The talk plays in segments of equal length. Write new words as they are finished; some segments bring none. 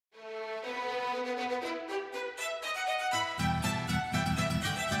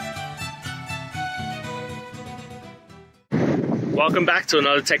Welcome back to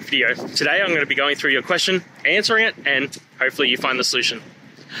another tech video. Today I'm going to be going through your question, answering it, and hopefully you find the solution.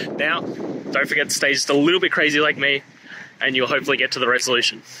 Now, don't forget to stay just a little bit crazy like me, and you'll hopefully get to the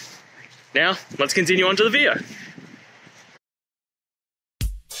resolution. Now, let's continue on to the video.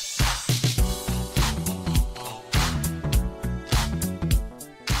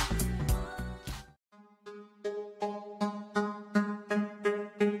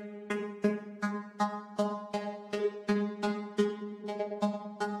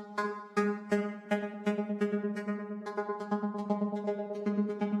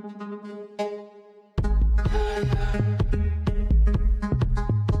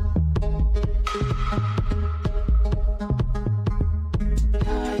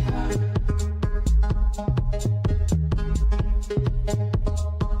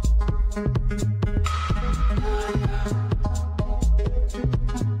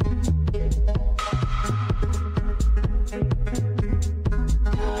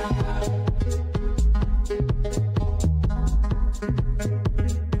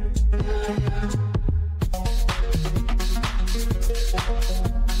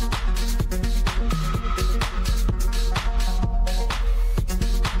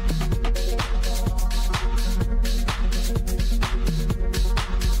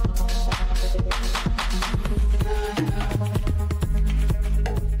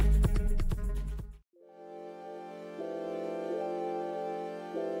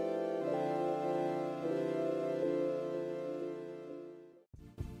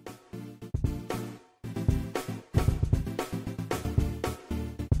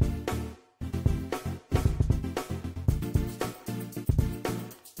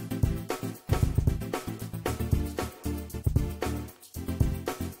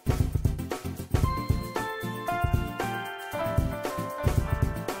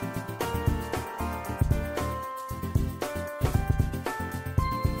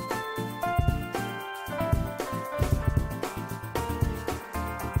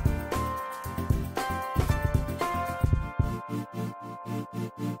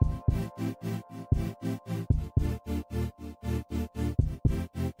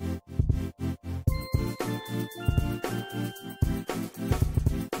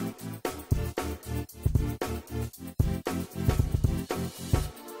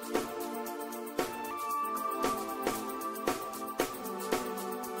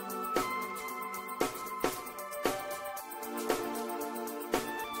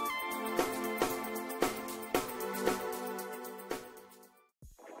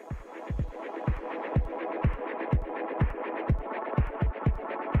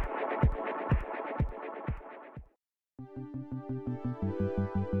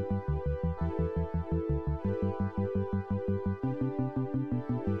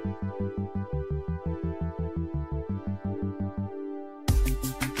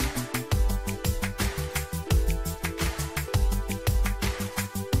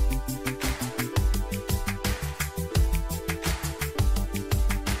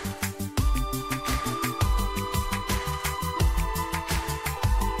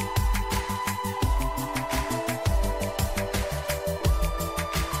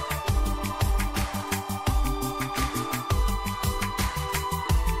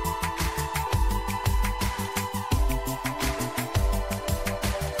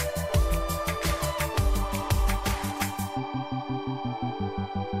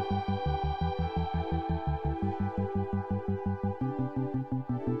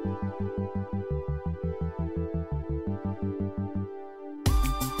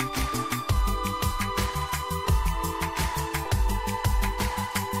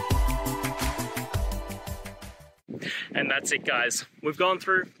 And that's it, guys. We've gone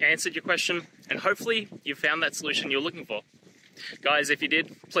through, answered your question, and hopefully you found that solution you're looking for. Guys, if you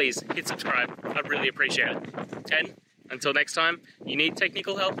did, please hit subscribe. I'd really appreciate it. And until next time, you need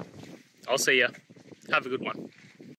technical help, I'll see ya. Have a good one.